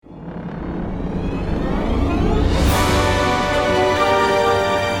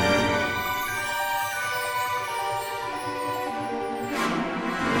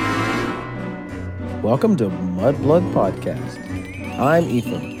Welcome to Mudblood Podcast. I'm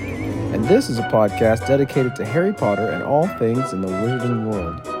Ethan, and this is a podcast dedicated to Harry Potter and all things in the wizarding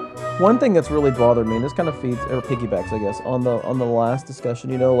world. One thing that's really bothered me, and this kind of feeds or piggybacks, I guess, on the last discussion.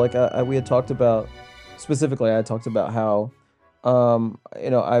 We had talked about specifically. I talked about how,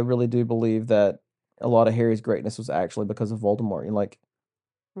 I really do believe that a lot of Harry's greatness was actually because of Voldemort.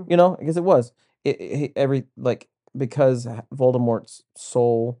 I guess it was. Because Voldemort's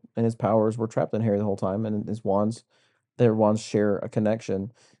soul and his powers were trapped in Harry the whole time, and their wands share a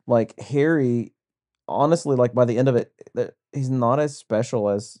connection. Like Harry, honestly, like by the end of it, he's not as special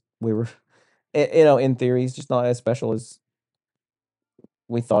as we were. In theory, he's just not as special as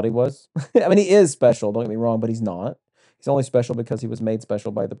we thought he was. I mean, he is special. Don't get me wrong, but he's not. He's only special because he was made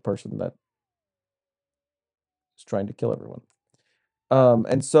special by the person that is trying to kill everyone.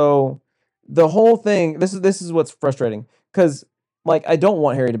 And so the whole thing, this is what's frustrating because like I don't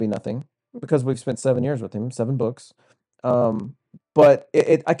want Harry to be nothing because we've spent 7 years with him, 7 books. But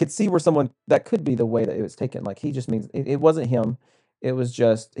I could see where someone that could be the way that it was taken. Like he just means it wasn't him. He was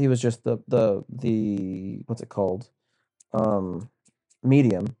just the what's it called?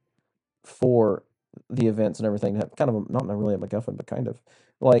 Medium for the events and everything. Kind of not really a MacGuffin, but kind of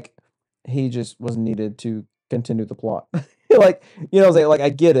like he just was needed to continue the plot. Like like I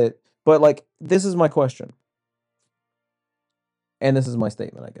get it, but like this is my question, and this is my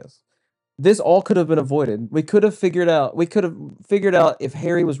statement, I guess. This all could have been avoided. We could have figured out. We could have figured out if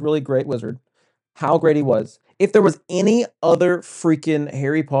Harry was really great wizard, how great he was. If there was any other freaking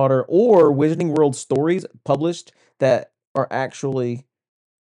Harry Potter or Wizarding World stories published that are actually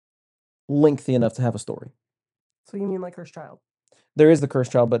lengthy enough to have a story. So you mean like Cursed Child? There is the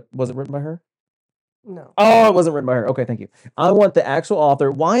Cursed Child, but was it written by her? No. Oh, it wasn't written by her. Okay, thank you. I want the actual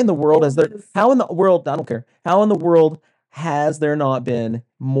author. Why in the world is there? How in the world? I don't care. How in the world has there not been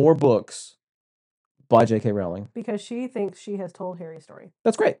more books by J.K. Rowling? Because she thinks she has told Harry's story.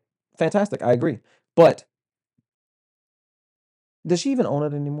 That's great. Fantastic. I agree. But does she even own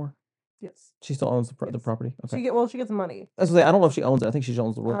it anymore? Yes. She still owns the Yes. property? Okay. She gets money. I don't know if she owns it. I think she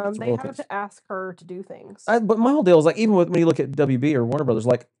owns the They have to ask her to do things. But my whole deal is like, even when you look at WB or Warner Brothers,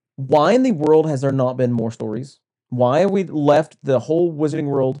 like, why in the world has there not been more stories? Why have we left the whole Wizarding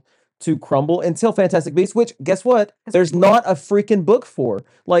World to crumble until Fantastic Beasts? Which, guess what? There's not a freaking book for.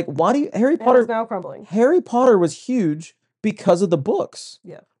 Like, why do you Harry Potter? It's now crumbling. Harry Potter was huge because of the books.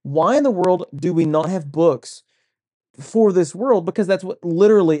 Yeah. Why in the world do we not have books for this world? Because that's what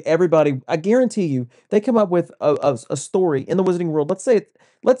literally everybody. I guarantee you, they come up with a story in the Wizarding World. Let's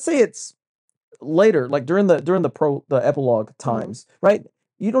say it's later, like during the epilogue times, right?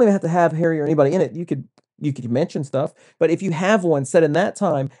 You don't even have to have Harry or anybody in it. You could mention stuff, but if you have one set in that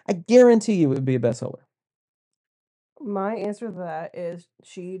time, I guarantee you it would be a bestseller. My answer to that is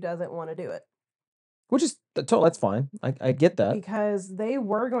she doesn't want to do it. Which is that's fine. I get that. Because they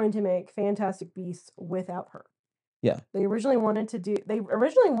were going to make Fantastic Beasts without her. Yeah. They originally wanted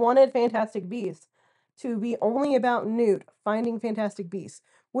Fantastic Beasts to be only about Newt finding Fantastic Beasts,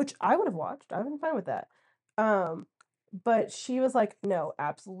 which I would have watched. I would have been fine with that. But she was like, no,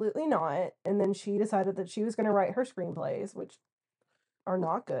 absolutely not. And then she decided that she was going to write her screenplays, which are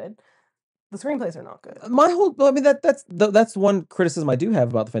not good. The screenplays are not good. That's one criticism I do have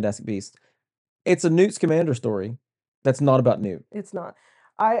about the Fantastic Beasts. It's a Newt Scamander story that's not about Newt. It's not.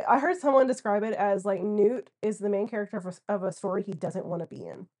 I heard someone describe it as like Newt is the main character of a story he doesn't want to be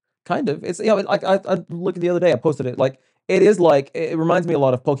in. Kind of. It's like I looked the other day. I posted it. Like it reminds me a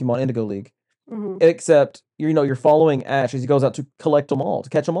lot of Pokemon Indigo League. Mm-hmm. Except you're following Ash as he goes out to collect them all, to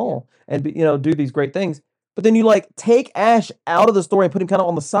catch them all, and do these great things. But then you like take Ash out of the story and put him kind of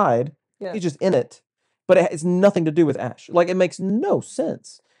on the side. Yeah. He's just in it, but it's nothing to do with Ash. Like it makes no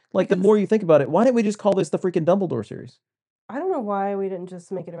sense. Like the more you think about it, why didn't we just call this the freaking Dumbledore series? I don't know why we didn't just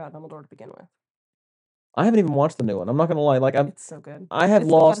make it about Dumbledore to begin with. I haven't even watched the new one. I'm not gonna lie. Like it's so good. It's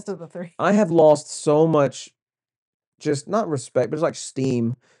the best of the three. I have lost so much, just not respect, but it's like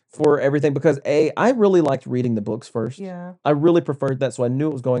steam for everything because I really liked reading the books first. Yeah. I really preferred that, so I knew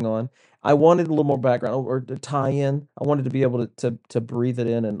what was going on. I wanted a little more background or to tie in. I wanted to be able to breathe it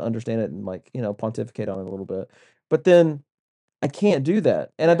in and understand it and pontificate on it a little bit. But then I can't do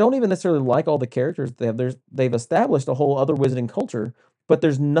that, and I don't even necessarily like all the characters they have. They've established a whole other wizarding culture, but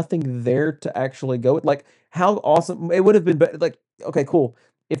there's nothing there to actually go with. Like how awesome it would have been. Like okay, cool.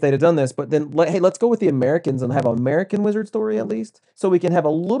 If they'd have done this, but then hey, let's go with the Americans and have an American wizard story at least, so we can have a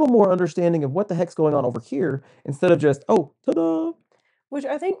little more understanding of what the heck's going on over here instead of just ta-da. Which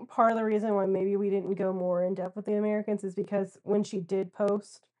I think part of the reason why maybe we didn't go more in depth with the Americans is because when she did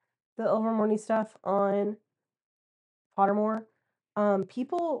post the Ilvermorny stuff on Pottermore,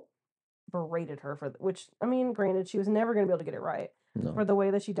 people berated her for which I mean, granted, she was never going to be able to get it right No. for the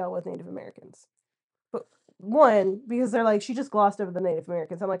way that she dealt with Native Americans. But one, because they're like she just glossed over the Native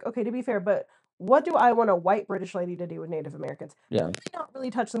Americans. I'm like, okay, to be fair, but what do I want a white British lady to do with Native Americans? Yeah. Not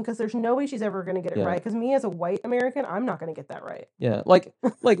really touch them because there's no way she's ever going to get it Yeah. right. Because me as a white American, I'm not going to get that right. Yeah. Like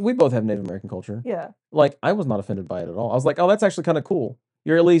we both have Native American culture. Yeah, Like I was not offended by it at all. I was like, oh, that's actually kind of cool.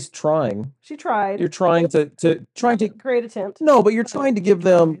 You're at least trying. she tried. You're trying to Great attempt. no, but you're trying to give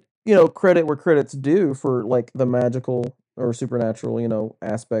them, credit where credit's due for like the magical or supernatural,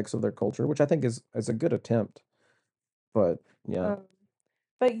 aspects of their culture, which I think is a good attempt. But yeah, Um,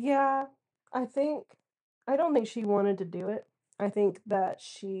 but yeah, I think I don't think she wanted to do it. I think that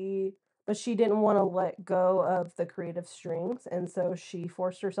she didn't want to let go of the creative strings, and so she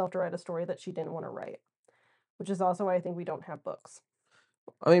forced herself to write a story that she didn't want to write, which is also why I think we don't have books.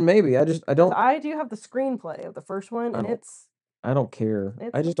 I mean maybe I just 'Cause I do have the screenplay of the first one, I and don't I don't care.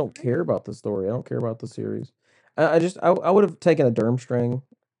 it's I just don't great. care about the story. I don't care about the series. I would have taken a Durmstrang,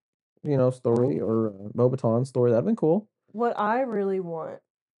 story or a Bobaton story. That'd been cool. What I really want,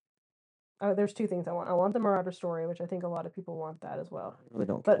 there's two things I want. I want the Marauder story, which I think a lot of people want that as well. I really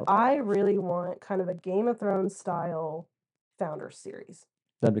don't care. But I really want kind of a Game of Thrones style Founders series.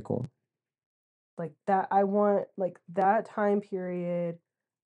 That'd be cool. Like that, I want like that time period.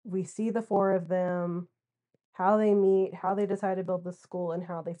 We see the four of them, how they meet, how they decide to build the school, and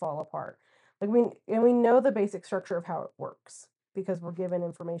how they fall apart. We know the basic structure of how it works because we're given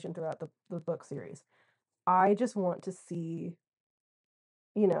information throughout the book series. I just want to see,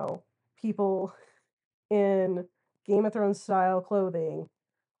 you know, people in Game of Thrones style clothing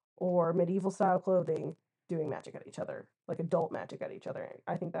or medieval style clothing doing magic at each other, like adult magic at each other.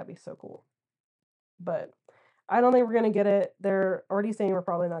 I think that'd be so cool. But I don't think we're gonna get it. They're already saying we're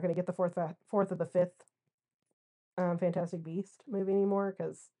probably not gonna get the fourth or the fifth Fantastic Beast movie anymore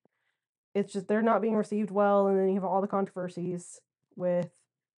because it's just they're not being received well, and then you have all the controversies with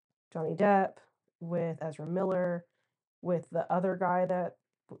Johnny Depp, with Ezra Miller, with the other guy that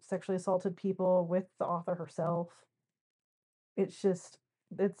sexually assaulted people, with the author herself. It's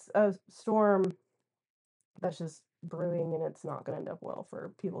a storm that's just brewing, and it's not going to end up well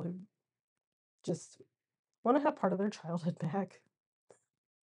for people who just want to have part of their childhood back.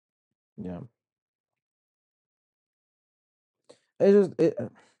 Yeah.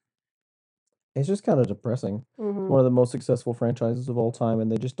 It's just kind of depressing. It's one Mm-hmm. of the most successful franchises of all time,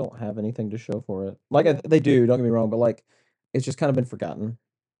 and they just don't have anything to show for it. Like Yeah. they do, don't get me wrong, but like it's just kind of been forgotten.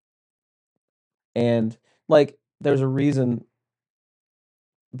 And like there's a reason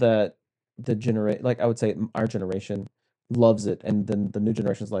that like I would say our generation loves it, and then the new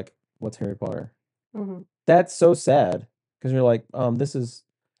generation's like, "What's Harry Potter?" Mm-hmm. That's so sad because you're like, this is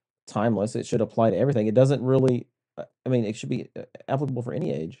timeless. It should apply to everything. It doesn't really. I mean, it should be applicable for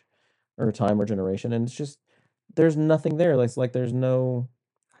any age or time or generation, and it's just there's nothing there. Like, it's like there's no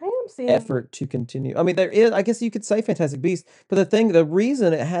I am seeing. effort to continue. I mean, there is. I guess you could say Fantastic Beasts, but the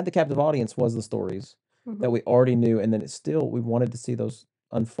reason it had the captive audience was the stories Mm-hmm. that we already knew, and then we wanted to see those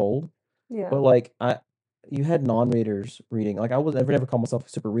unfold. Yeah. But like you had non-readers reading. Like I would never call myself a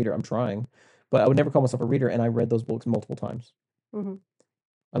super reader. I'm trying, but I would never call myself a reader, and I read those books multiple times. Mm-hmm.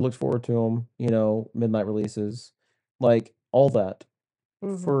 I looked forward to them, midnight releases, like all that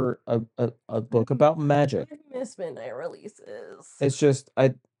Mm-hmm. for a book about magic. I miss midnight releases. It's just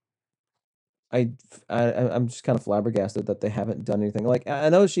I'm just kind of flabbergasted that they haven't done anything. Like I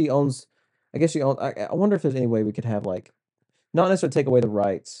know she owns, I guess she owns. I wonder if there's any way we could have like not necessarily take away the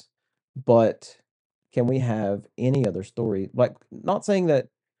rights, but can we have any other story? Like not saying that.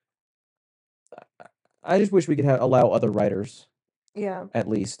 I just wish we could allow other writers Yeah. at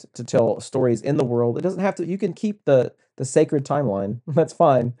least to tell stories in the world. It doesn't have to. You can keep the sacred timeline. That's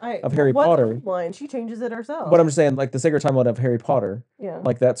fine of Harry What Potter. timeline? She changes it herself. But I'm just saying, like the sacred timeline of Harry Potter, Yeah.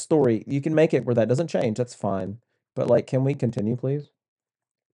 like that story, you can make it where that doesn't change. That's fine. But like, can we continue, please?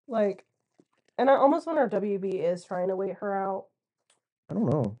 Like, and I almost wonder if WB is trying to wait her out. I don't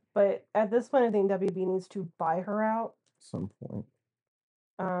know. But at this point, I think WB needs to buy her out. At some point.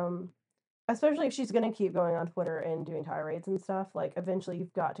 Especially if she's gonna keep going on Twitter and doing tirades and stuff. Like, eventually,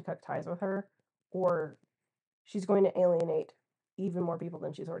 you've got to cut ties with her, or she's going to alienate even more people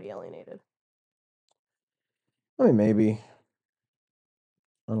than she's already alienated. I mean, maybe.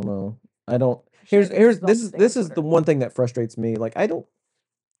 I don't know. I don't. She Here's refuses to this stay on is the Twitter. one thing that frustrates me. Like I don't.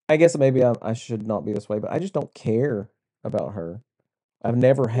 I guess maybe I should not be this way, but I just don't care about her. I've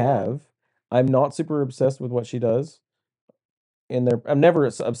never Yeah. have. I'm not super obsessed with what she does in there. I'm never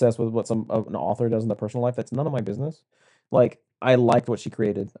obsessed with what an author does in their personal life. That's none of my business. Like I liked what she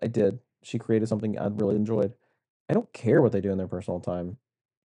created. I did. She created something I really enjoyed. I don't care what they do in their personal time.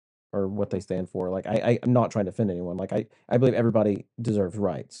 or what they stand for. Like I'm not trying to offend anyone. Like I believe everybody deserves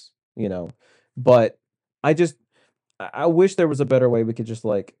rights, you know. But I just I wish there was a better way we could just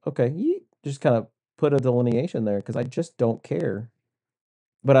like, okay, just kind of put a delineation there because I just don't care.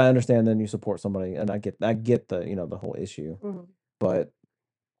 But I understand then you support somebody and I get the, you know, the whole issue. Mhm. But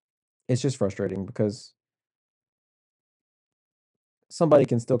it's just frustrating because somebody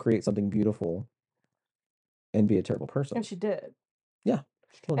can still create something beautiful and be a terrible person. And she did. Yeah.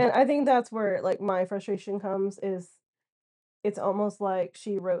 And I think that's where like my frustration comes is it's almost like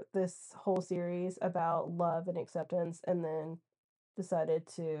she wrote this whole series about love and acceptance and then decided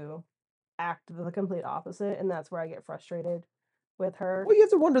to act the complete opposite, and that's where I get frustrated with her. Well, you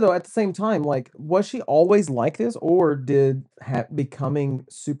have to wonder though at the same time, like, was she always like this, or did becoming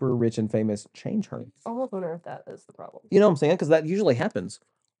super rich and famous change her? I almost wonder if that is the problem. You know what I'm saying? Because that usually happens.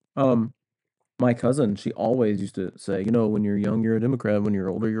 Um, my cousin, she always used to say, you know, when you're young, you're a Democrat. When you're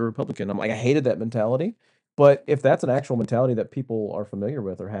older, you're a Republican. I'm like, I hated that mentality. But if that's an actual mentality that people are familiar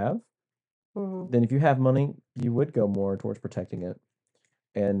with or have, Mhm. then if you have money, you would go more towards protecting it,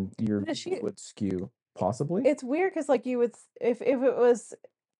 and your But she would skew possibly. it's weird because like you would if it was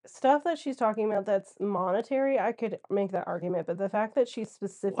stuff that she's talking about that's monetary, I could make that argument, but the fact that she's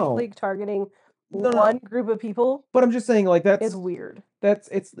specifically Well, targeting no, no, one no. group of people But I'm just saying, like, is weird.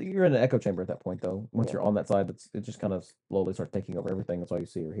 it's you're in an echo chamber at that point, though. Once you're Yeah. on that side, it just kind of slowly starts taking over everything. That's all you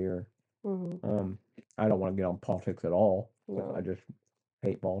see or hear. Mhm. I don't want to get on politics at all. I No. just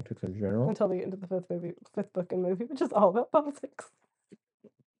hate politics in general. Until we get into the fifth book and movie, which is all about politics.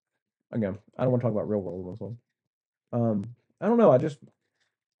 Again, I don't want to talk about real world in this one. I don't know.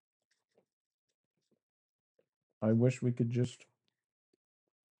 I wish we could just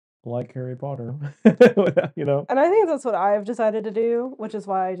like Harry Potter, you know. And I think that's what I've decided to do, which is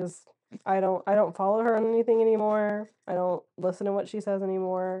why I don't follow her on anything anymore. I don't listen to what she says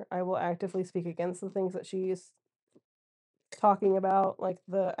anymore. I will actively speak against the things that she's talking about, like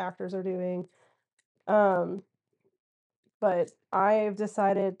the actors are doing. Um, but I've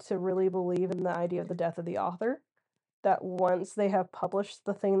decided to really believe in the idea of the death of the author. That once they have published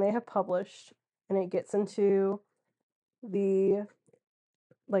the thing they have published and it gets into the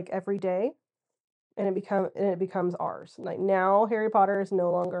like everyday and it becomes ours. Like now Harry Potter is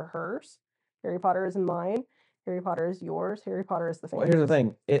no longer hers. Harry Potter is mine. Harry Potter is yours. Harry Potter is the Well, here's the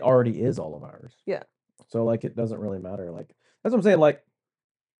family's. thing: it already is all of ours. Yeah. So like, it doesn't really matter. Like that's what I'm saying. Like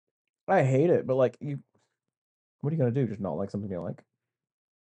I hate it, but like what are you gonna do? Just not like something you like?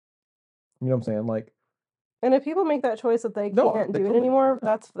 You know what I'm saying? Like And if people make that choice that they no, can't they do it totally. anymore,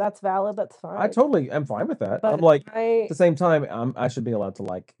 that's valid. That's I fine. totally am fine with that. I'm But like, at I the same time, I should be allowed to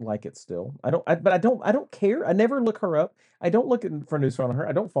like it still. But I don't care. I never look her up. I don't look for news on her.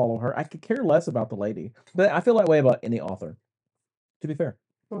 I don't follow her. I could care less about the lady. But I feel that way about any author. To be fair,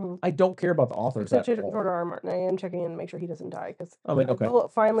 mhm. I don't care about the authors Except at George all. R. R. Martin. I am checking in to make sure he doesn't die because I mean, I okay, will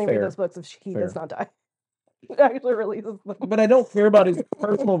finally read fair, those books if he fair. does not die. It actually releases them. But I don't care about his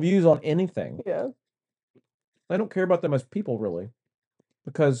personal views on anything. Yeah. I don't care about them as people really,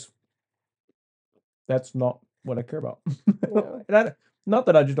 because that's not what I care about. Yeah. And not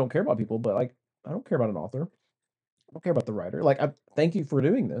that I just don't care about people, but like I don't care about an author. I don't care about the writer. Like, I thank you for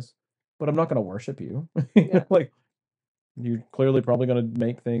doing this, but I'm not going to worship you. Yeah. Like, you're clearly probably going to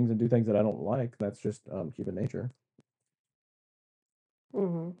make things and do things that I don't like. That's just human nature.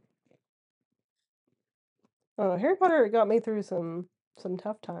 Mhm. I don't know. Harry Potter got me through some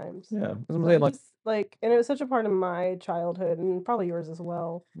tough times. Yeah, as I'm Like saying, like, just like, and it was such a part of my childhood and probably yours as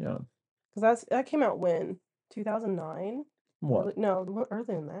well. yeah, Because that came out when 2009. what? No, earlier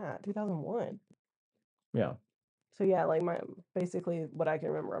than that, 2001. Yeah, So yeah, like my basically what I can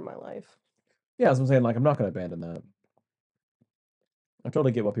remember of my life. yeah. As I'm saying, like, I'm not going to abandon that. I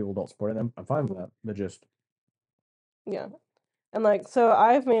totally get why people don't support it. I'm fine with Mhm. that. But just Yeah. And like, so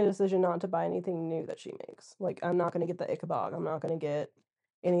I've made a decision not to buy anything new that she makes. Like, I'm not gonna get the Ichabod. I'm not gonna get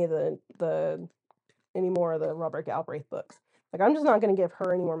any of the any more of the Robert Galbraith books. Like, I'm just not gonna give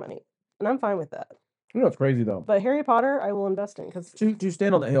her any more money, and I'm fine with that. you know, it's crazy though. But Harry Potter, I will invest in because To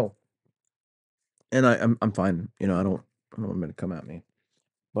stand on the hill, and I'm fine. You know, I don't want them to come at me.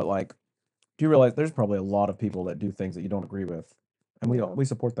 But like, do you realize there's probably a lot of people that do things that you don't agree with, and yeah, we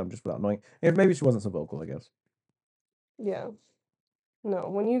support them just without knowing. And maybe she wasn't so vocal. yeah. No,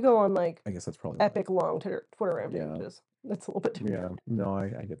 when you go on like I guess that's probably epic long Twitter Yeah. rampages, that's a little bit different Yeah. No, I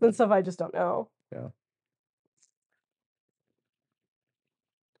get than that. stuff I just don't know. Yeah.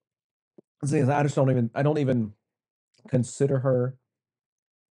 The thing is, I don't even consider her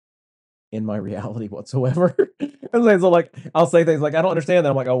in my reality whatsoever. I'm saying, so like I'll say things like I don't understand that.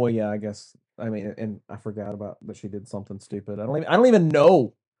 I'm like, oh well, yeah, I guess. I mean, and I forgot about that she did something stupid. I don't even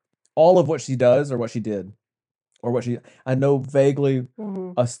know all of what she does or what she did or what she I know vaguely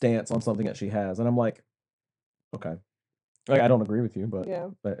Mm-hmm. a stance on something that she has, and I'm like, okay, like I don't agree with you, but Yeah.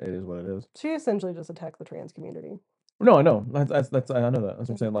 it is what it is. She essentially just attacked the trans community. No, I know that's I know that. That's what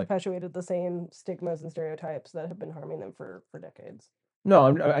I'm saying. Like, Perpetuated the same stigmas and stereotypes that have been harming them for decades. no,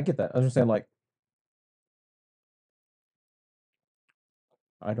 I get that. I was just saying, like,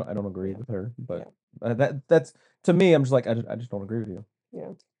 I don't agree Yeah. with her, Yeah. but that's to me. I'm just like I just don't agree with you,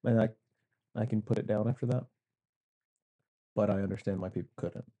 Yeah. and I can put it down after that. But I understand why people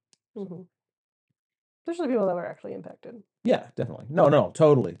couldn't. Mm-hmm. Especially people that were actually impacted. Yeah, definitely. No,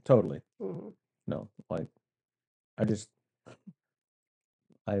 totally, totally. Mm-hmm. No, like I just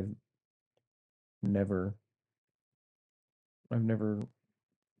I've never I've never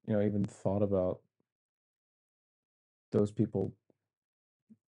even thought about those people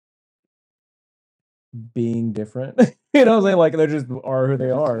being different. You know what I'm saying? Like they just are who they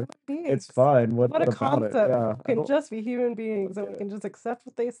They're just are. human beings. It's fine. What a What about it? concept. Yeah, I We can don't just be human beings and we get can it. just accept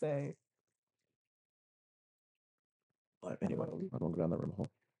what they say. But anyway, I don't go down that rabbit hole.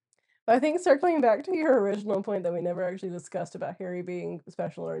 I think circling back to your original point that we never actually discussed about Harry being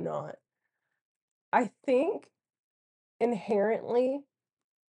special or not, I think inherently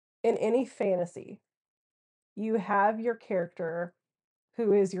in any fantasy, you have your character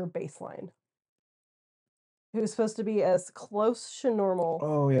who is your baseline, who's supposed to be as close to normal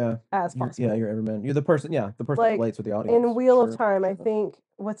Oh yeah, as possible. you're everyman. You're the person. Yeah, the person that Like relates with the audience. in Wheel of Sure. Time, I think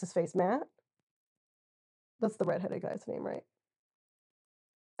what's his face, Matt? That's the redheaded guy's name, right?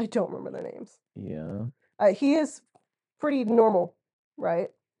 I don't remember their names. Yeah. He is pretty normal, right?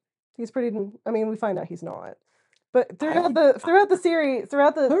 He's pretty. I mean, we find out he's not. But throughout the series,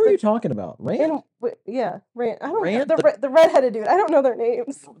 throughout Who are you talking about? Rand? yeah, Rand. I don't Rand? the redheaded dude. I don't know their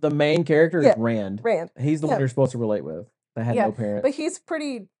names. The main character Yeah, is Rand. Rand. He's the one Yeah. you're supposed to relate with. That had Yeah, no parents. but he's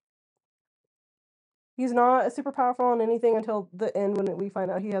pretty. He's not super powerful on anything until the end when we find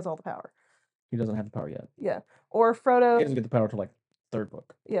out he has all the power. He doesn't have the power yet. Yeah, or He Frodo. doesn't get the power till like third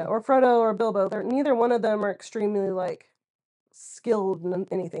book. Yeah, or Frodo or Bilbo. They're neither one of them are extremely like skilled in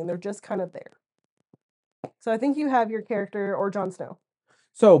anything. They're just kind of there. So I think you have your character or Jon Snow.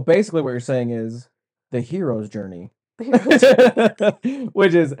 So basically, what you're saying is the hero's journey, The hero's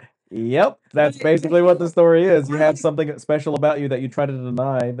which is, yep, that's But basically what the story is. You or have like- something special about you that you try to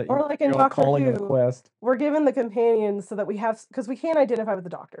deny, that Or you, like in you're on a Doctor calling and a Who, quest. we're given the companions so that we have because we can't identify with the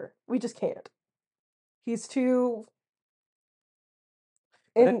Doctor. We just can't. He's too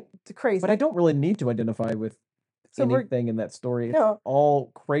crazy. But I don't really need to identify with So we're anything in that story. It's No.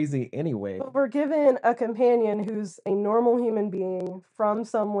 all crazy anyway. But we're given a companion who's a normal human being from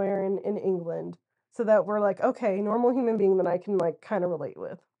somewhere in England, so that we're like, okay, normal human being that I can like kind of relate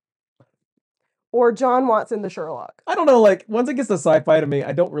with. Or John Watson, the Sherlock. I don't know, like once it gets to sci-fi to me,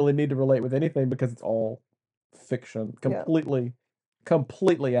 I don't really need to relate with anything because it's all fiction, Yeah.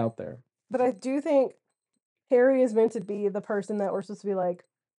 completely out there. But I do think Harry is meant to be the person that we're supposed to be like,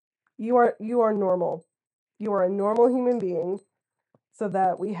 you are normal. You are a normal human being, so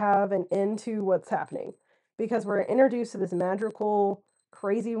that we have an end to what's happening. Because we're introduced to this magical,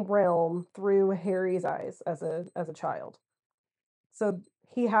 crazy realm through Harry's eyes as a child. So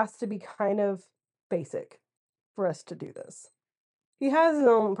he has to be kind of basic for us to do this. He has his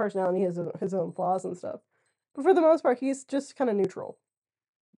own personality, his own flaws and stuff. But for the most part, he's just kind of neutral,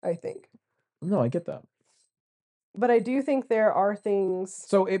 I think. No, I get that. But I do think there are things.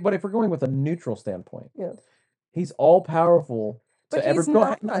 So, but if we're going with a neutral standpoint, Yeah. he's all powerful But to he's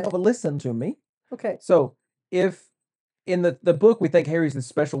everyone. not. No, but listen to me. Okay. So, if in the book we think Harry's this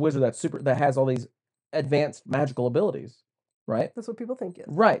special wizard that has all these advanced magical abilities, right? That's what people think, yes.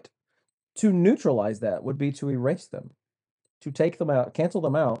 Right. To neutralize that would be to erase them, to take them out, cancel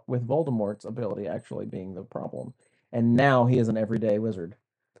them out, with Voldemort's ability actually being the problem. And now he is an everyday wizard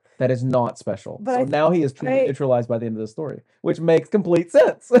that is not special. But so now he is truly neutralized by the end of the story, which makes complete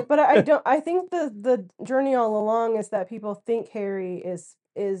sense. But I don't. I think the journey all along is that people think Harry is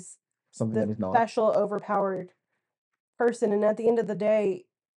something the that he's not. special, overpowered person, and at the end of the day,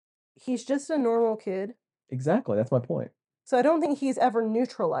 he's just a normal kid. Exactly, that's my point. So I don't think he's ever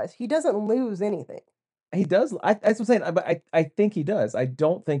neutralized. He doesn't lose anything. He does. That's what I'm saying. But I think he does. I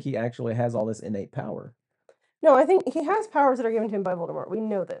don't think he actually has all this innate power. No, I think he has powers that are given to him by Voldemort. We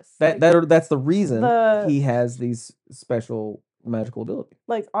know this. That's the reason he has these special magical abilities.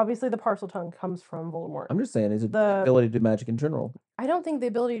 Like, obviously, the parcel tongue comes from Voldemort. I'm just saying his ability to do magic in general. I don't think the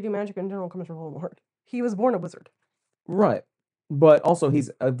ability to do magic in general comes from Voldemort. He was born a wizard. Right. But also, he's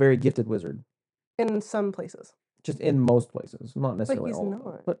a very gifted wizard. In some places. Just in most places. Not necessarily all. But he's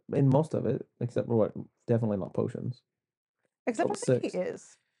not. But in most of it, except for definitely not potions. Except I think he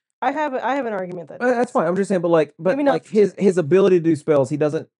is. I have an argument that That's fine. I'm just saying, but Maybe not his ability to do spells,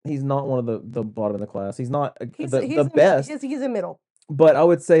 he's not one of the bottom of the class. He's not the best. He's a middle. But I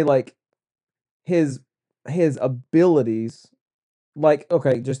would say like his abilities, like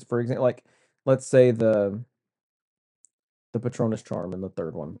okay, just for example, like let's say the Patronus charm in the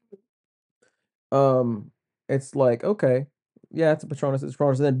third one. It's like okay, yeah, it's a Patronus,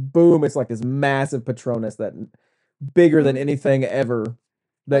 and then boom, it's like this massive Patronus that bigger than anything ever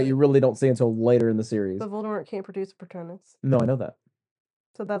that you really don't see until later in the series. But Voldemort can't produce a Patronus. No, I know that.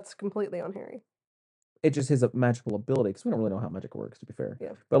 So that's completely on Harry. It's just his magical ability because we don't really know how magic works, to be fair.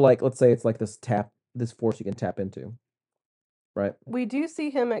 Yeah. But like, let's say it's like this force you can tap into, right? We do see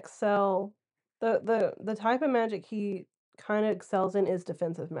him excel. The type of magic he kind of excels in is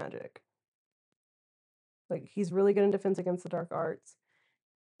defensive magic. Like he's really good in defense against the dark arts.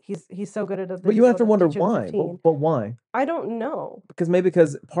 He's so good at it. But you have to wonder why. But why? I don't know.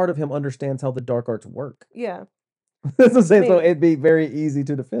 Because part of him understands how the dark arts work. Yeah. That's what I'm saying. So it'd be very easy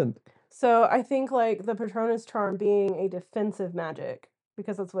to defend. So I think like the Patronus charm being a defensive magic,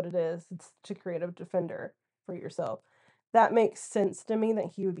 because that's what it is. It's to create a defender for yourself. That makes sense to me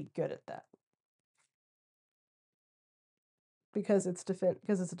that he would be good at that. Because it's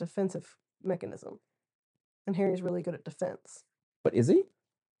a defensive mechanism. And Harry's really good at defense. But is he?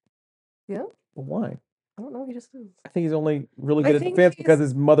 Yeah. Well, why? I don't know. He just is. I think he's only really good at defense because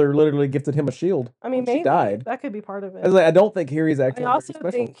his mother literally gifted him a shield. I mean, maybe she died. That could be part of it. I don't think Harry's actually. I also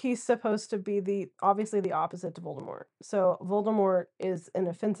think he's supposed to be obviously the opposite to Voldemort. So Voldemort is an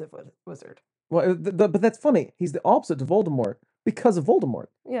offensive wizard. Well, but that's funny. He's the opposite to Voldemort because of Voldemort.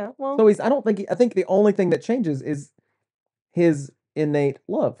 Yeah. Well. So I think the only thing that changes is his innate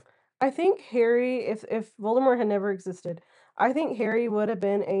love. I think Harry, if Voldemort had never existed, I think Harry would have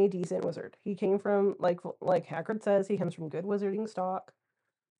been a decent wizard. He came from like Hagrid says, he comes from good wizarding stock.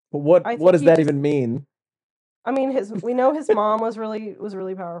 But what does that even mean? I mean, we know his mom was really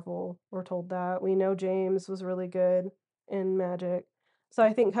powerful. We're told that. We know James was really good in magic. So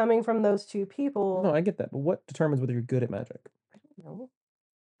I think coming from those two people. No, I get that. But what determines whether you're good at magic? I don't know.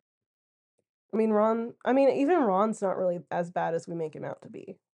 I mean, even Ron's not really as bad as we make him out to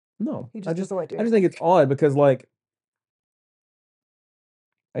be. No, he just doesn't like doing. I just think it's odd because like,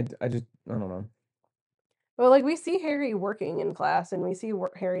 I don't know. Well, like we see Harry working in class, and we see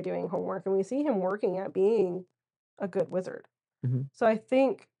Harry doing homework, and we see him working at being a good wizard. Mm-hmm. So I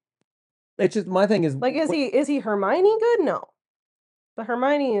think it's just my thing is like, is he Hermione good? No, but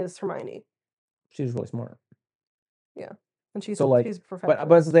Hermione is Hermione. She's really smart. Yeah, and she's she's a professional.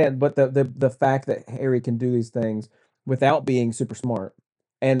 But the fact that Harry can do these things without being super smart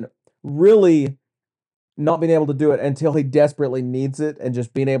and really not being able to do it until he desperately needs it and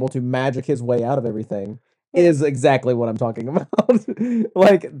just being able to magic his way out of everything is exactly what I'm talking about.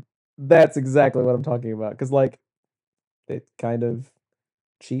 Like that's exactly what I'm talking about because like it kind of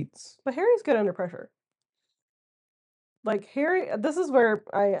cheats. But Harry's good under pressure. Like Harry, this is where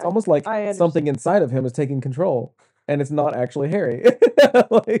it's almost like something inside of him is taking control. And it's not actually Harry. So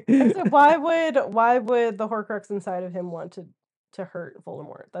why would the Horcrux inside of him want to hurt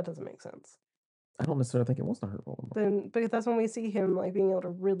Voldemort? That doesn't make sense. I don't necessarily think it wants to hurt Voldemort. But that's when we see him like being able to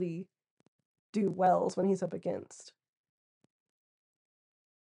really do wells when he's up against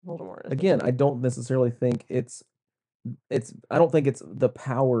Voldemort. Again, I don't necessarily think I don't think it's the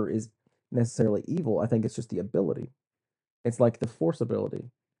power is necessarily evil. I think it's just the ability. It's like the force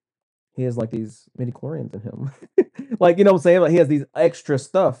ability. He has like these midi-chlorians in him. Like, you know what I'm saying? Like he has these extra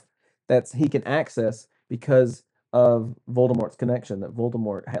stuff that he can access because of Voldemort's connection, that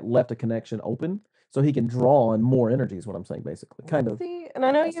Voldemort had left a connection open so he can draw on more energy is what I'm saying basically. Kind of. See, and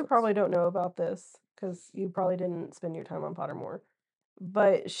I know you probably don't know about this because you probably didn't spend your time on Pottermore.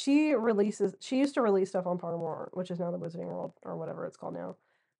 But she used to release stuff on Pottermore, which is now the Wizarding World or whatever it's called now.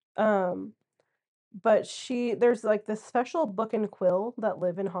 But there's like this special book and quill that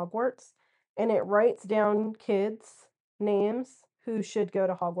live in Hogwarts, and it writes down kids' names who should go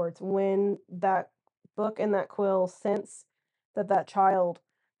to Hogwarts when that book and that quill sense that child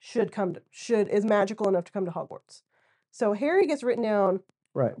is magical enough to come to Hogwarts. So Harry gets written down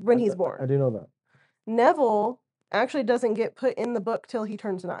when he's born. I do know that. Neville actually doesn't get put in the book till he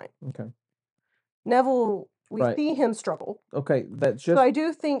turns 9. Okay. Neville, we see him struggle. Okay, that's just. So I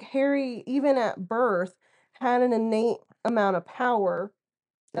do think Harry, even at birth, had an innate amount of power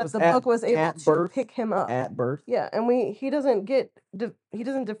that the book was able to pick him up at birth. Yeah, and he doesn't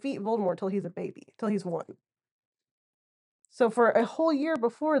defeat Voldemort till he's a baby, till he's 1. So for a whole year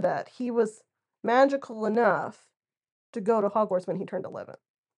before that, he was magical enough to go to Hogwarts when he turned 11.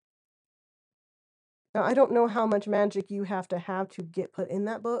 Now, I don't know how much magic you have to get put in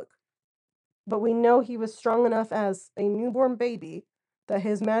that book, but we know he was strong enough as a newborn baby that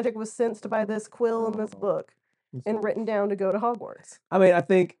his magic was sensed by this quill in this book and written down to go to Hogwarts. I mean, I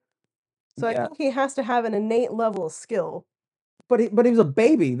think. So I Yeah, think he has to have an innate level of skill, but he was a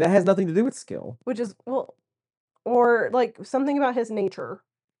baby. That has nothing to do with skill. which is, well, or like something about his nature.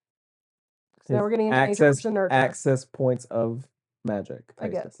 So now His we're getting into nature versus nurture. access points of magic, I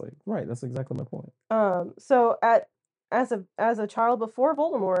guess. basically. Right. That's exactly my point. So as a child before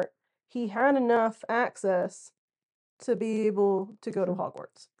Voldemort, he had enough access to be able to go to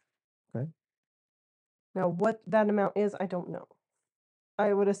Hogwarts. Okay. Now, what that amount is, I don't know.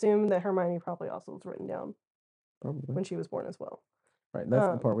 I would assume that Hermione probably also was written down Probably. when she was born as well. Right.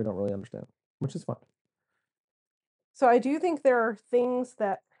 That's the part we don't really understand, which is fine. So I do think there are things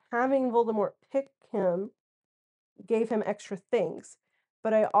that having Voldemort pick him gave him extra things,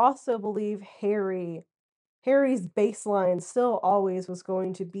 but I also believe Harry's baseline still always was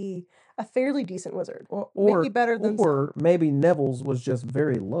going to be a fairly decent wizard. Maybe better than some. Or maybe Neville's was just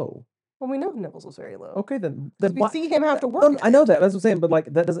very low. Well, we know Neville's was very low. Okay, then we see him have to work. I know that. That's what I'm saying, but like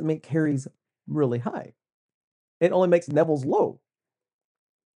that doesn't make Harry's really high. It only makes Neville's low.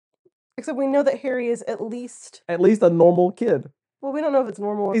 Except we know that Harry is at least a normal kid. Well, we don't know if it's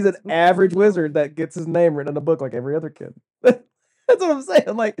normal. He's an average wizard that gets his name written in a book like every other kid. That's what I'm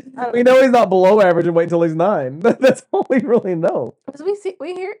saying. Like we know he's not below average and wait until he's 9. That's all we really know. Because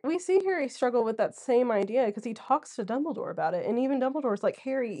we see Harry struggle with that same idea because he talks to Dumbledore about it, and even Dumbledore's like,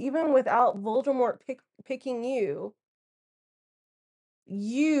 Harry, even without Voldemort picking you,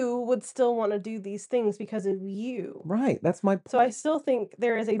 you would still want to do these things because of you. Right. That's my point. So I still think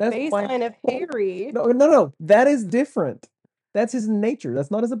there is a baseline of Harry. No. That is different. That's his nature.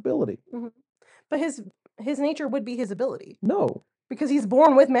 That's not his ability. Mm-hmm. But his nature would be his ability. No. Because he's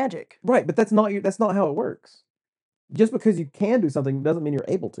born with magic. Right, but that's not how it works. Just because you can do something doesn't mean you're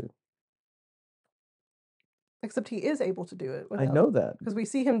able to. Except he is able to do it. I know that. Because we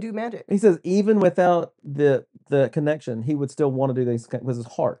see him do magic. He says even without the connection, he would still want to do these with his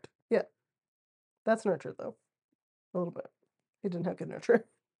heart. Yeah. That's nurture, though. A little bit. He didn't have good nurture.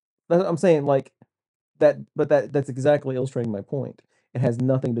 I'm saying, like, that, but that's exactly illustrating my point. It has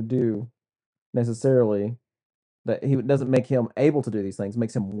nothing to do necessarily that he doesn't make him able to do these things,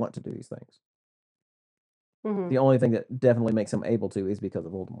 makes him want to do these things. Mm-hmm. The only thing that definitely makes him able to is because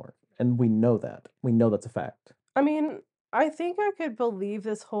of Voldemort. And we know that. We know that's a fact. I mean, I think I could believe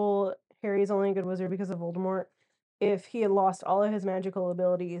this whole Harry's only a good wizard because of Voldemort if he had lost all of his magical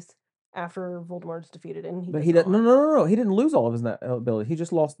abilities after Voldemort's defeated and But he didn't. No. He didn't lose all of his ability. He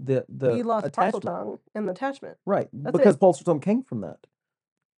just lost the he lost attachment. Parseltongue and the attachment. Right, because Parseltongue came from that.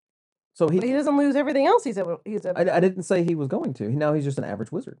 So but he doesn't lose everything else he's ever I didn't say he was going to. Now he's just an average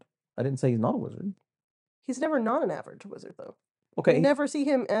wizard. I didn't say he's not a wizard. He's never not an average wizard, though. Okay. We never see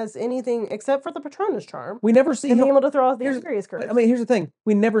him as anything except for the Patronus charm. We never see him being able to throw out the Asterius curse. I mean, here's the thing.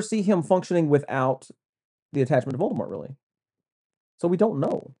 We never see him functioning without the attachment to Voldemort, really. So we don't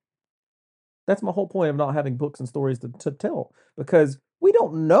know. That's my whole point of not having books and stories to tell. Because we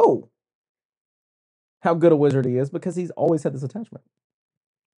don't know how good a wizard he is because he's always had this attachment.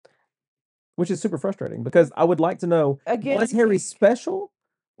 Which is super frustrating because I would like to know, was Harry special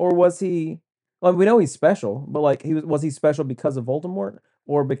or was he... Well, we know he's special, but like was he special because of Voldemort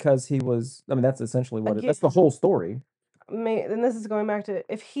or because he was... I mean, that's essentially what that's the whole story. And this is going back to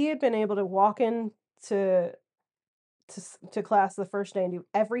if he had been able to walk into class the first day and do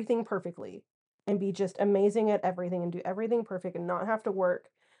everything perfectly and be just amazing at everything and do everything perfect and not have to work,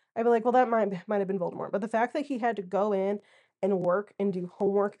 I'd be like, well, that might have been Voldemort. But the fact that he had to go in and work and do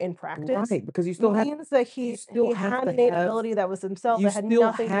homework and practice, right? Because you still means that he had an innate ability that was himself that had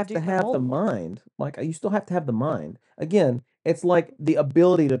nothing to do with the mind. Like you still have to have the mind. Again, it's like the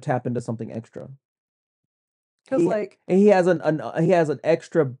ability to tap into something extra. Because he has an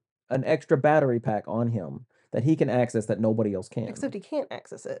extra battery pack on him that he can access that nobody else can. Except he can't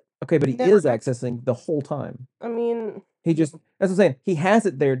access it. Okay, but he is accessing the whole time. I mean, that's what I'm saying. He has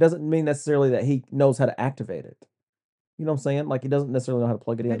it there. Doesn't mean necessarily that he knows how to activate it. You know what I'm saying? Like he doesn't necessarily know how to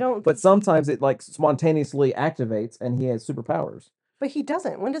plug it in. But sometimes it like spontaneously activates and he has superpowers. But he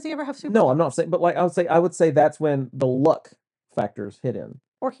doesn't. When does he ever have superpowers? No, I'm not saying, but like I would say that's when the luck factors hit in.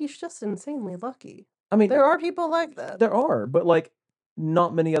 Or he's just insanely lucky. I mean, there are people like that. There are, but like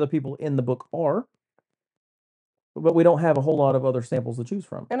not many other people in the book are. But we don't have a whole lot of other samples to choose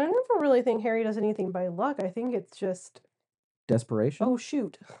from. And I never really think Harry does anything by luck. I think it's just desperation. Oh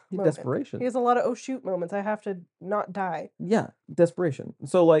shoot. Desperation. He has a lot of oh shoot moments. I have to not die. Yeah, desperation.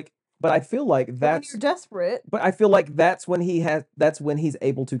 So like But I feel like But when that's you're desperate, but I feel like that's when he's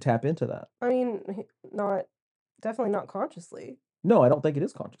able to tap into that. I mean, definitely not consciously. No, I don't think it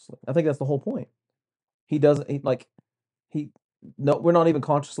is consciously. I think that's the whole point. He doesn't he no, we're not even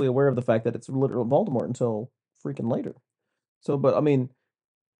consciously aware of the fact that it's literal Voldemort until freaking later. So, but I mean,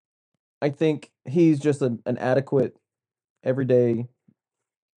 I think he's just an adequate, everyday,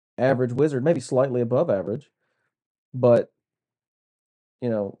 average wizard, maybe slightly above average, but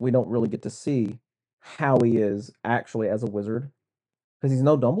we don't really get to see how he is actually as a wizard because he's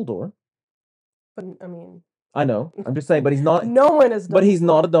no Dumbledore. But I mean, I know. I'm just saying, but he's not. no one is. But he's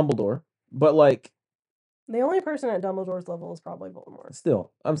not a Dumbledore. But like, the only person at Dumbledore's level is probably Voldemort.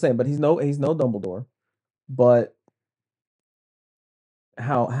 still, I'm saying, but he's no Dumbledore. But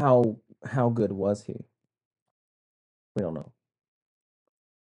how good was he? We don't know.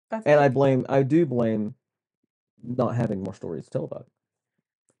 And I do blame not having more stories to tell about it.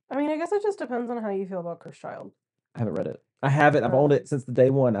 I mean, I guess it just depends on how you feel about Cursed Child. I haven't read it. I have it. I've owned it since the day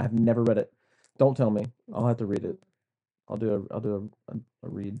one. I have never read it. Don't tell me. I'll have to read it. I'll do a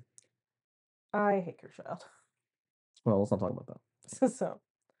read. I hate Cursed Child. Well, let's not talk about that. So,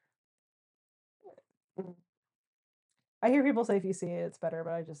 I hear people say if you see it, it's better,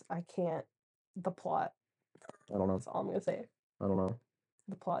 but I can't. The plot. I don't know. That's all I'm gonna say. I don't know.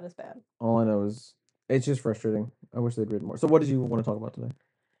 The plot is bad. All I know is it's just frustrating. I wish they'd read more. So, what did you want to talk about today?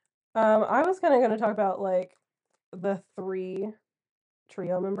 I was kind of going to talk about like the 3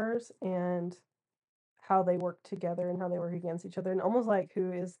 trio members and how they work together and how they work against each other, and almost like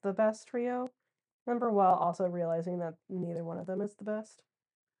who is the best trio member, while also realizing that neither one of them is the best.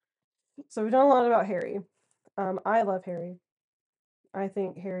 So we've done a lot about Harry. I love Harry. I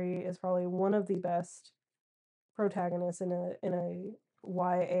think Harry is probably one of the best protagonists in a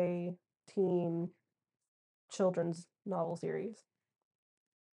YA teen children's novel series.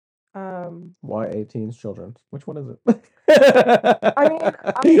 YA teens children's. Which one is it? I mean,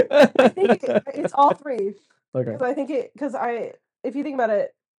 I think it's all 3. Okay. Because if you think about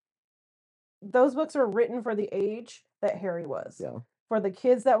it, those books are written for the age that Harry was. Yeah. For the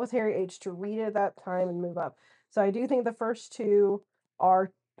kids that was Harry age to read it at that time and move up. So I do think the first 2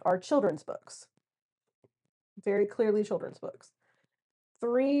 are children's books. Very clearly children's books.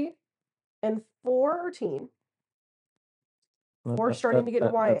 3 and 4 are teen. 4 starting to get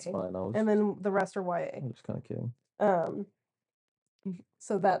into YA. That's fine. And then the rest are YA. I'm just kind of kidding.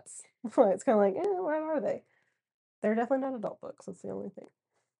 So that's why it's kind of like, where are they? They're definitely not adult books. That's the only thing.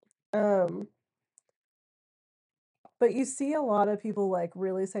 But you see a lot of people like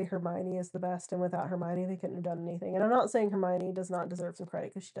really say Hermione is the best, and without Hermione they couldn't have done anything. And I'm not saying Hermione does not deserve some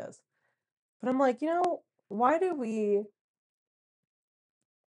credit, because she does. But I'm like, why do we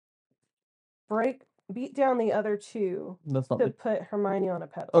beat down the other 2 to put Hermione on a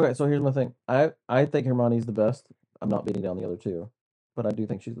pedestal? Okay, so here's my thing. I think Hermione's the best. I'm not beating down the other 2, but I do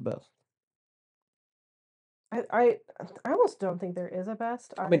think she's the best. I almost don't think there is a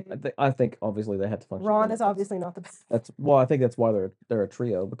best. I think obviously they have to function. Ron is obviously not the best. I think that's why they're a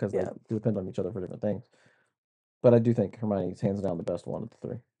trio, because they depend on each other for different things. But I do think Hermione's hands down the best one of the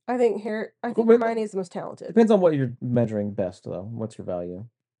 3. I think Hermione is the most talented. Depends on what you're measuring best, though. What's your value?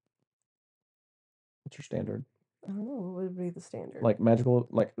 What's your standard? I don't know. What would be the standard? Like magical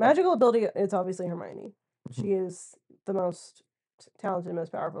ability is obviously Hermione. Mm-hmm. She is the most talented,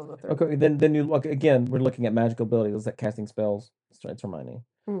 most powerful of the 3. Okay, then you look again. We're looking at magical ability. Is that casting spells? It's Hermione.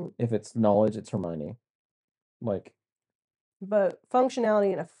 Mm-hmm. If it's knowledge, it's Hermione. But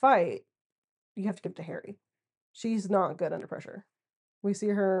functionality in a fight, you have to give it to Harry. She's not good under pressure. We see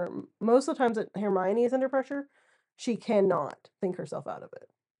her most of the times that Hermione is under pressure, she cannot think herself out of it.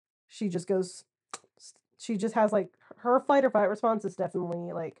 She just goes. She just has like her fight or fight response is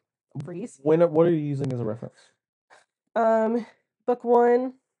definitely like freeze. What are you using as a reference? Book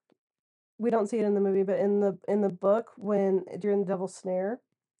 1. We don't see it in the movie, but in the book, when during the Devil's Snare,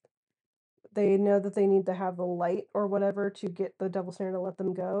 they know that they need to have the light or whatever to get the Devil's Snare to let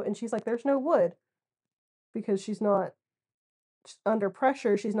them go, and she's like, "There's no wood," because she's not under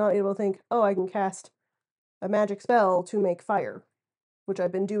pressure. She's not able to think, "Oh, I can cast a magic spell to make fire," which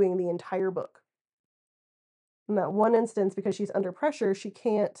I've been doing the entire book. In that one instance, because she's under pressure, she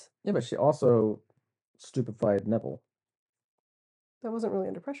can't. Yeah, but she also stupefied Neville. That wasn't really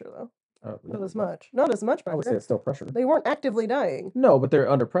under pressure, though. Not as much. Not as much pressure. I would say it's still pressure. They weren't actively dying. No, but they're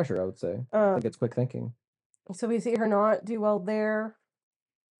under pressure, I would say. I think it's quick thinking. So we see her not do well there.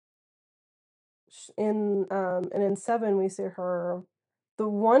 And in 7, we see her. The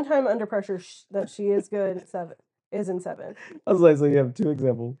one time under pressure that she is good is in 7. I was like, so you have 2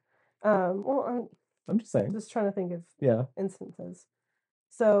 examples. Well, I'm just saying. I'm just trying to think of instances.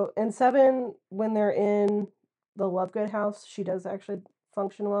 So in 7, when they're in the Lovegood house, she does actually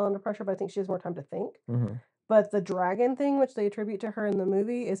function well under pressure, but I think she has more time to think. Mm-hmm. But the dragon thing, which they attribute to her in the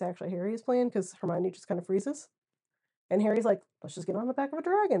movie, is actually Harry's plan because Hermione just kind of freezes, and Harry's like, "Let's just get on the back of a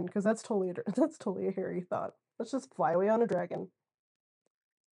dragon," because that's that's totally a Harry thought. Let's just fly away on a dragon.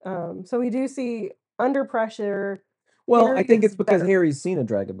 So we do see under pressure. Well, Harry I think is it's because better. Harry's seen a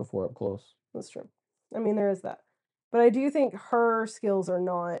dragon before up close. That's true. I mean, there is that, but I do think her skills are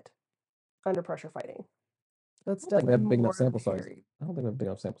not under pressure fighting. That's I don't think we definitely have a big enough more sample of size. Harry. I don't think we have a big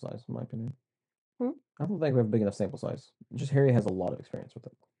enough sample size, in my opinion. Hmm? I don't think we have a big enough sample size. Just Harry has a lot of experience with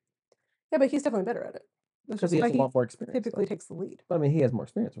it. Yeah, but he's definitely better at it. That's Because just he why has a he lot more experience. typically Though. takes the lead. But I mean, he has more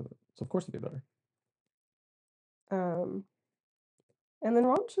experience with it, so of course he'd be better. And then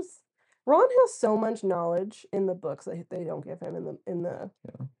Ron has so much knowledge in the books that they don't give him Yeah.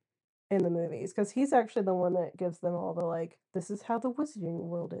 in the movies because he's actually the one that gives them all the like, this is how the wizarding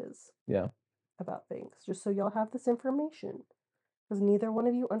world is Yeah. about things, just so y'all have this information because neither one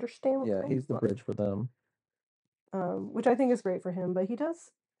of you understand what's Yeah, going he's the on. bridge for them. Which I think is great for him, but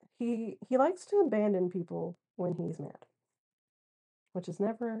he likes to abandon people when he's mad, which is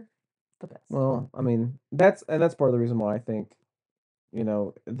never the best. Well, I mean, that's part of the reason why I think,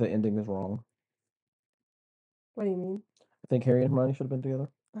 the ending is wrong. What do you mean? I think Harry and Hermione should have been together.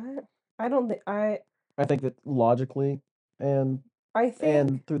 I don't think I think that logically and I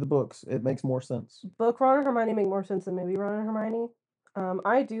think through the books, it makes more sense. book Ron and Hermione make more sense than movie Ron and Hermione.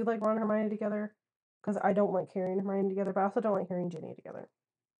 I do like Ron and Hermione together because I don't like Harry and Hermione together, but I also don't like Harry and Ginny together.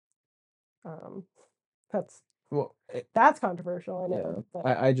 That's Well, that's controversial, I yeah, know. But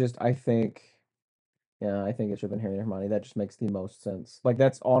I think, yeah, I think it should have been Harry and Hermione. That just makes the most sense. Like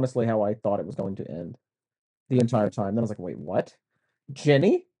that's honestly how I thought it was going to end the entire time. Then I was like, wait, what?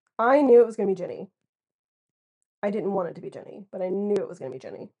 Jenny? I knew it was gonna be Ginny. I didn't want it to be Ginny, but I knew it was gonna be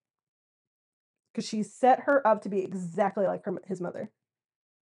Ginny because she set her up to be exactly like his mother.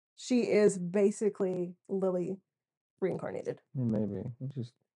 She is basically Lily reincarnated. Maybe. It's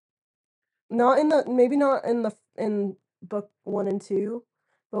just Not in the maybe not in book 1 and 2,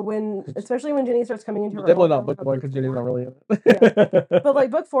 but especially when Ginny starts coming into her definitely own. not book one because Jenny's not really in it. Yeah. But like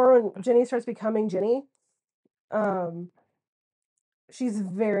book 4, when Ginny starts becoming Ginny, um, she's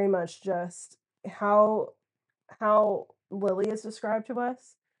very much just how Lily is described to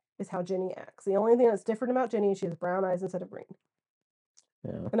us is how Ginny acts. The only thing that's different about Ginny is she has brown eyes instead of green.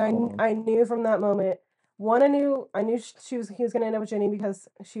 Yeah. And I knew from that moment. One, I knew he was going to end up with Ginny because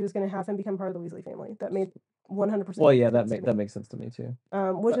she was going to have him become part of the Weasley family. That made 100%. Well, yeah, that makes sense to me too.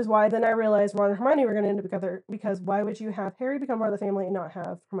 Which is why then I realized Ron and Hermione were going to end up together because why would you have Harry become part of the family and not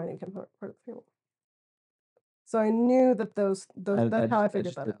have Hermione become part of the family? So I knew that that's how I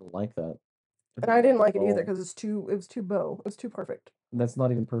figured that out. Didn't like that. And I didn't like it either because it was too It was too perfect. That's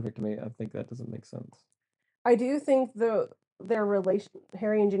not even perfect to me. I think that doesn't make sense. I do think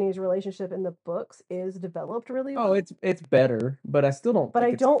Harry and Ginny's relationship in the books is developed really well. Oh, it's better, but I still don't. But think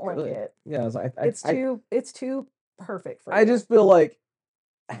I it's don't good. like it. Yeah, It's too perfect for me. I just feel like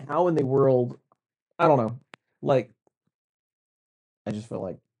how in the world, I don't know. Like, I just feel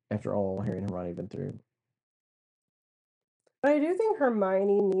like after all Harry and Hermione have been through, But I do think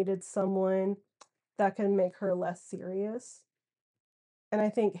Hermione needed someone that can make her less serious. And I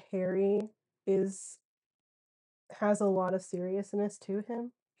think Harry has a lot of seriousness to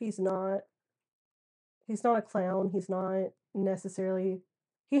him. He's not a clown. He's not necessarily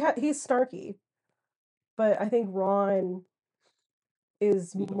he's snarky. But I think Ron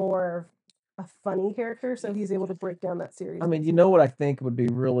is more a funny character, so he's able to break down that series. I mean, you know what I think would be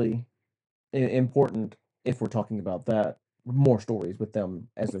really important if we're talking about that, more stories with them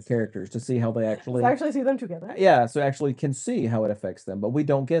as their characters to see how they actually see them together. Yeah, so actually can see how it affects them, but we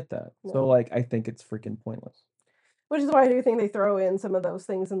don't get that. No. So like I think it's freaking pointless. Which is why I do think they throw in some of those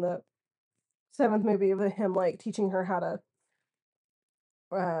things in the 7th movie of him like teaching her how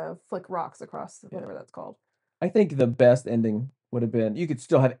to flick rocks across whatever that's called. I think the best ending would have been you could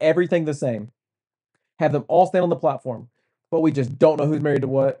still have everything the same. Have them all stand on the platform, but we just don't know who's married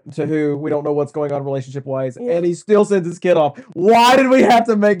to who. We don't know what's going on relationship wise, and he still sends his kid off. Why did we have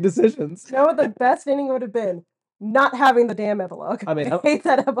to make decisions? You know what the best ending would have been? Not having the damn epilogue. I mean, I hate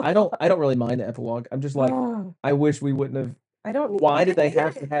that epilogue. I don't really mind the epilogue. I'm just like, I wish we wouldn't have. I don't need. Why did they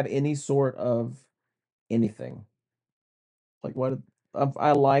have to have any sort of anything? Like, what?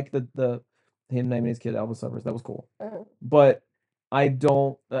 I like the him naming his kid Albus Summers. That was cool. But I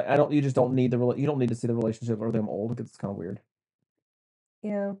don't. You just don't need you don't need to see the relationship or them old because it's kind of weird.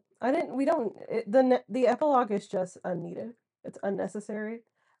 Yeah, I didn't. We don't. The epilogue is just unneeded. It's unnecessary.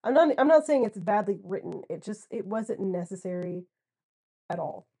 I'm not saying it's badly written. It wasn't necessary at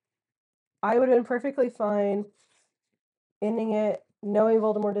all. I would have been perfectly fine ending it knowing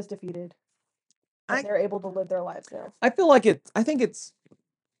Voldemort is defeated and I they're able to live their lives now. I feel like it. I think it's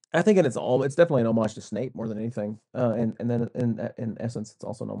definitely an homage to Snape more than anything. And then in essence, it's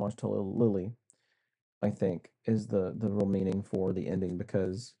also an homage to Lily. I think is the real meaning for the ending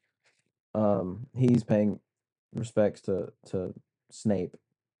because he's paying respects to Snape,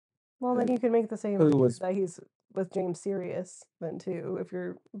 Well, then you could make the same who argument was that he's with James Sirius then too, if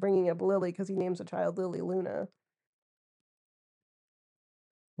you're bringing up Lily because he names a child Lily Luna.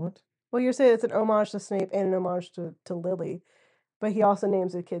 what? Well, you're saying it's an homage to Snape and an homage to Lily, but he also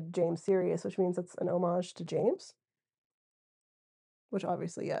names a kid James Sirius, which means it's an homage to James. Which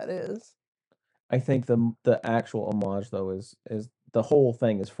obviously, yeah, it is. I think the actual homage though is the whole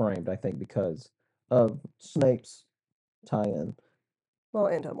thing is framed. I think because of Snape's tie-in. Well,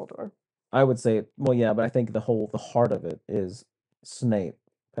 and Dumbledore. I would say, well, yeah, but I think the heart of it is Snape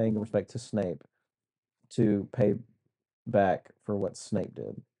paying respect to Snape to pay back for what Snape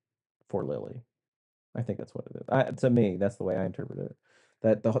did for Lily. I think that's what it is. To me, that's the way I interpret it.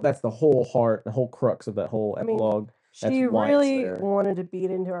 That's the whole heart, the whole crux of that whole I mean, epilogue. That's she why it's really there. wanted to beat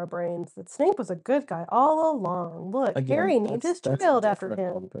into our brains that Snape was a good guy all along. Look, Again, Harry named his that's a child after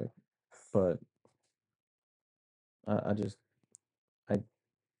different him. topic, but I just I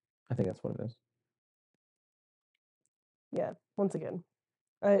I think that's what it is. Yeah, once again,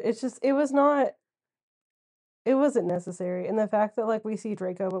 it's just it wasn't necessary, and the fact that like we see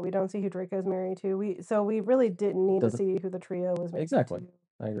Draco, but we don't see who Draco's married to. We really didn't need to Doesn't see who the trio was married exactly. to.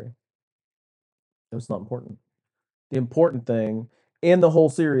 I agree. It was not important. The important thing in the whole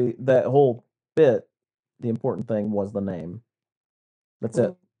series, that whole bit, the important thing was the name. That's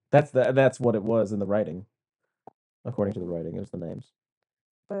it. Mm, That's what it was in the writing. According to the writing, it was the names.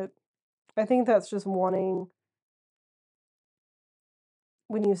 but I think that's just wanting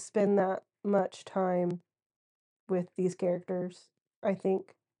when you spend that much time with these characters. I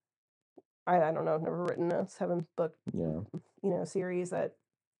think I don't know. I've never written a 7 book Yeah. series that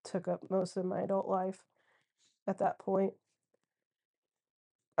took up most of my adult life. At that point,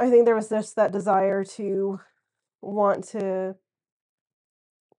 I think there was just that desire to want to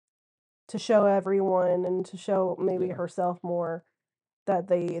show everyone and to show maybe Yeah. herself more that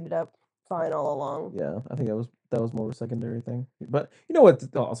they ended up fine all along. Yeah. I think that was more of a secondary thing. But you know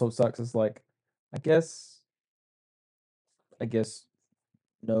what also sucks is like, I guess I guess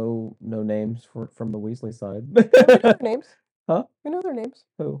no names for from the Weasley side. No, we know their names. Huh? We know their names.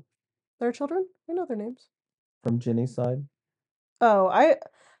 Who? Their children. We know their names. From Ginny's side? Oh, I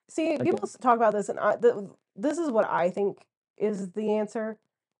see. People Again. talk about this, and this is what I think is the answer.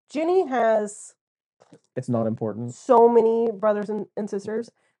 Ginny has It's not important. so many brothers and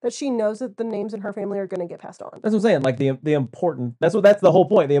sisters that she knows that the names in her family are going to get passed on. That's what I'm saying. Like the important. That's the whole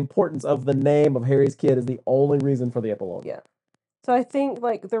point. The importance of the name of Harry's kid is the only reason for the epilogue. Yeah. So I think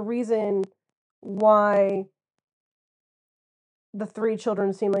like the reason why the 3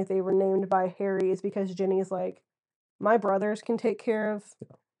 children seem like they were named by Harry is because Ginny's like, my brothers can take care of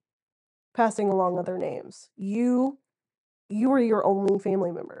passing along other names. You are your only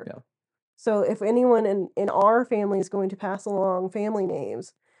family member. Yeah. So if anyone in our family is going to pass along family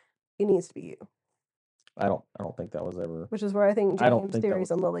names, it needs to be you. I don't think that was ever. Which is where I think I don't James, think that Sirius,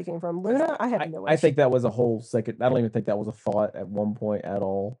 was. and Lily came from. Luna, I have no I idea. think that was a whole second. I don't even think that was a thought at one point at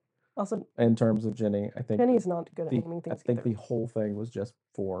all Also, in terms of Ginny. I think Jenny's not good at the naming I things think either. the whole thing was just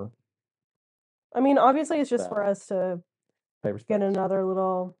for I mean, obviously, it's just that. for us to pay get respect. another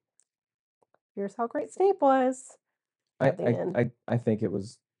little. Here's how great Snape was. At the end. I think it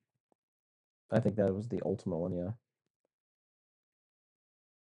was. I think that was the ultimate one. Yeah.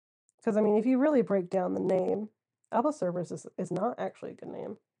 Because I mean, if you really break down the name, Albus Cerberus is not actually a good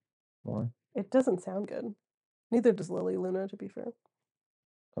name. Why? It doesn't sound good. Neither does Lily Luna, to be fair.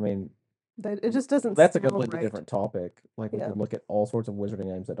 I mean, It just doesn't. that's a sound completely right. different topic. Like we Yeah. can look at all sorts of wizarding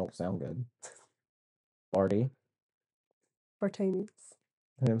names that don't sound good. Barty. Bartamius.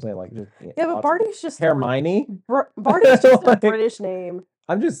 You know what I'm saying? Like just Yeah, but Barty's just Hermione. Barty's just Like, a British name.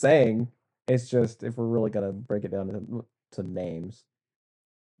 I'm just saying. It's just if we're really gonna break it down to names,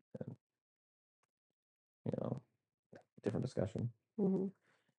 then, you know, different discussion. Mm-hmm.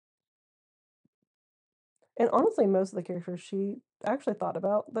 And honestly, most of the characters she actually thought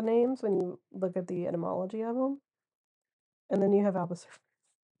about the names when you look at the etymology of them. And then you have Albus Cerberus.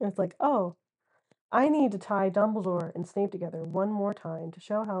 And it's like, oh, I need to tie Dumbledore and Snape together one more time to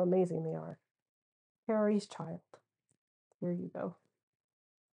show how amazing they are. Harry's child. Here you go.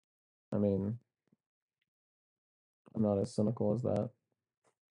 I mean, I'm not as cynical as that.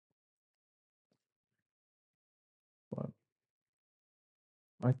 But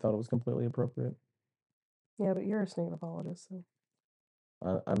I thought it was completely appropriate. Yeah, but you're a Snape apologist, so.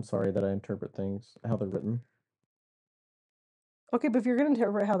 I'm sorry that I interpret things how they're written. Okay, but if you're going to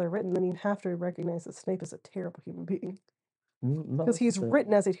interpret how they're written, then you have to recognize that Snape is a terrible human being. Not Because he's necessarily.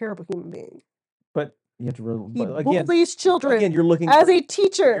 written as a terrible human being. But you have to He but again, bullies children again, you're looking as for, a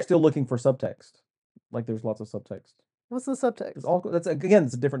teacher. you're still looking for subtext. Like there's lots of subtext. What's the subtext? There's all that's again,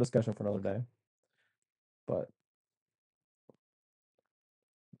 it's a different discussion for another day. But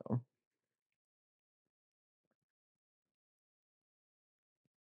no.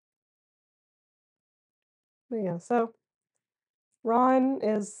 But yeah, so Ron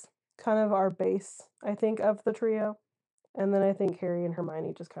is kind of our base, I think, of the trio. And then I think Harry and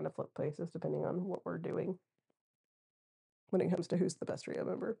Hermione just kind of flip places depending on what we're doing when it comes to who's the best trio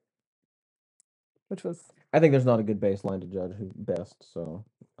member. Which was, I think there's not a good baseline to judge who's best, so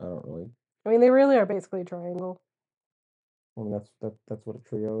I don't really. I mean, they really are basically a triangle. I mean, that's what a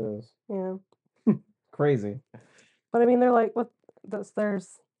trio is. Yeah. Crazy. But I mean, they're like, what's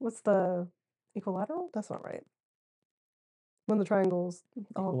the equilateral? That's not right. When the triangles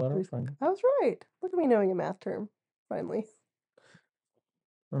all Equilateral triangle. I was right. Look at me knowing a math term, finally.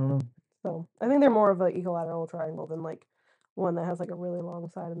 I don't know. So I think they're more of an equilateral triangle than like one that has like a really long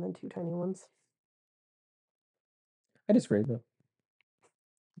side and then two tiny ones. I disagree, but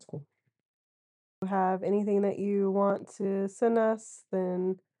it's cool. If you have anything that you want to send us,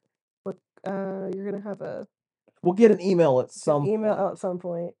 then look, you're gonna have We'll get an email at some email point. at some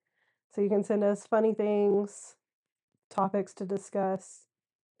point. So you can send us funny things, topics to discuss,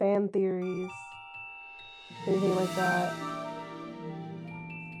 fan theories, anything like that.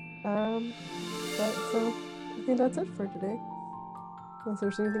 But so I think that's it for today. Unless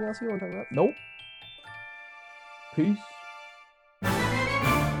there's anything else you want to talk about. Nope. Peace.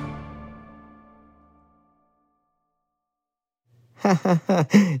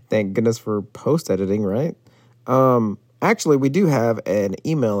 Thank goodness for post editing, right? Actually, we do have an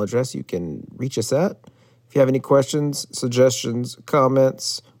email address you can reach us at. If you have any questions, suggestions,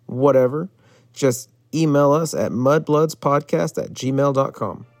 comments, whatever, just email us at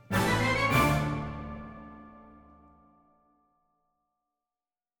mudbloodspodcast@gmail.com.